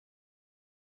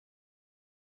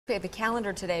Okay, the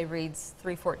calendar today reads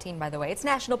 3/14, by the way. It's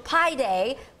National Pie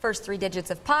Day. First three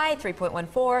digits of pi,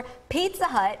 3.14. Pizza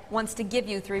Hut wants to give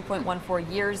you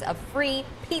 3.14 years of free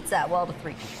pizza. Well, the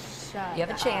three. You have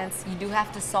a chance. You do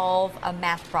have to solve a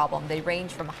math problem. They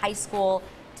range from high school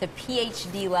to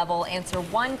PhD level. Answer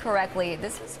one correctly.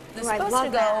 This is supposed to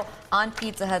go on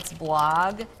Pizza Hut's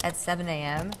blog at 7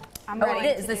 a.m. I'm ready.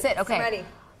 It is. This it? Okay. I'm ready.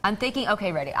 I'm thinking,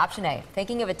 okay, ready. Option A,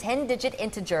 thinking of a 10-digit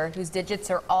integer whose digits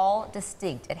are all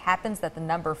distinct. It happens that the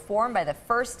number formed by the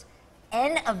first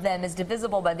n of them is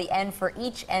divisible by the n for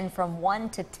each n from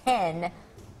 1 to 10.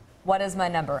 What is my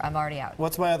number? I'm already out.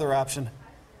 What's my other option?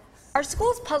 Our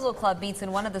school's puzzle club meets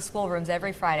in one of the schoolrooms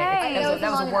every Friday. Hey,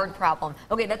 that was a word problem.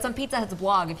 Okay, that's on Pizza Hut's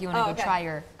blog if you want to go try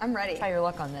your I'm ready. Try your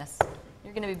luck on this.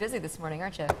 You're going to be busy this morning,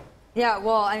 aren't you? Yeah,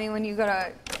 well, I mean, when you go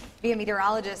to be a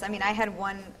meteorologist, I mean, I had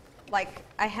one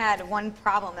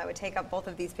problem that would take up both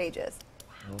of these pages.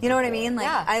 You know what I mean? Like,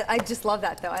 Yeah. I just love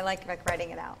that, though. I like writing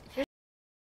it out.